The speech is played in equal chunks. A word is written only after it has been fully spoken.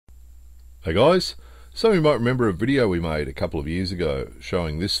Hey guys, some of you might remember a video we made a couple of years ago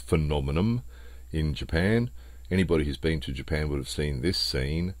showing this phenomenon in Japan. Anybody who's been to Japan would have seen this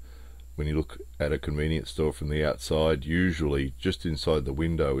scene. When you look at a convenience store from the outside, usually just inside the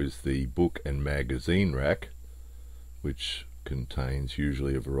window is the book and magazine rack, which contains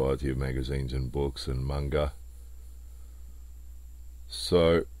usually a variety of magazines and books and manga.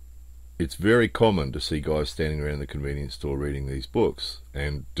 So it's very common to see guys standing around the convenience store reading these books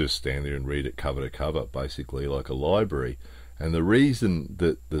and just stand there and read it cover to cover, basically like a library. And the reason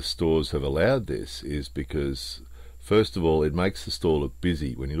that the stores have allowed this is because, first of all, it makes the store look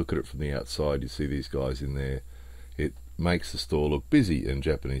busy. When you look at it from the outside, you see these guys in there. It makes the store look busy, and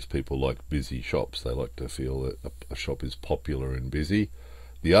Japanese people like busy shops. They like to feel that a shop is popular and busy.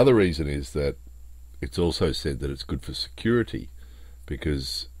 The other reason is that it's also said that it's good for security,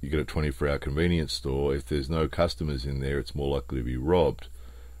 because you get a 24-hour convenience store. If there's no customers in there, it's more likely to be robbed.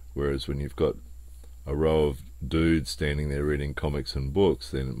 Whereas when you've got a row of dudes standing there reading comics and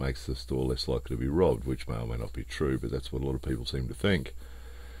books, then it makes the store less likely to be robbed, which may or may not be true, but that's what a lot of people seem to think.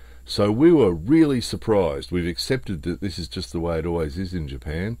 So we were really surprised. We've accepted that this is just the way it always is in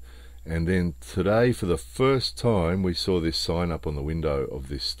Japan. And then today, for the first time, we saw this sign up on the window of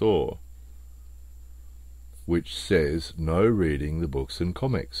this store, which says no reading the books and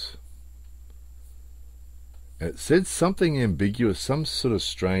comics. And it said something ambiguous, some sort of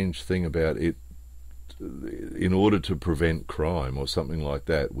strange thing about it, in order to prevent crime or something like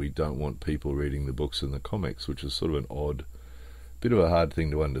that. We don't want people reading the books and the comics, which is sort of an odd, bit of a hard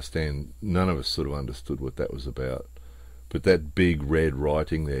thing to understand. None of us sort of understood what that was about. But that big red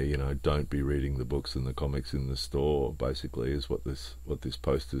writing there, you know, don't be reading the books and the comics in the store, basically, is what this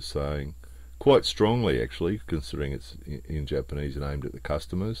poster is saying. Quite strongly, actually, considering it's in Japanese and aimed at the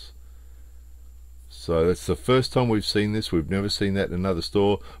customers. So that's the first time we've seen this. We've never seen that in another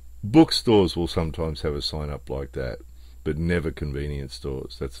store. Bookstores will sometimes have a sign up like that, but never convenience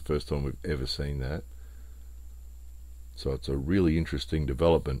stores. That's the first time we've ever seen that. So it's a really interesting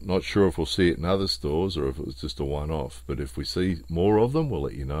development. Not sure if we'll see it in other stores or if it was just a one-off, but if we see more of them, we'll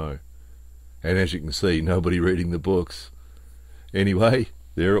let you know. And as you can see, nobody reading the books. Anyway,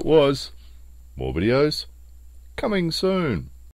 there it was. More videos coming soon.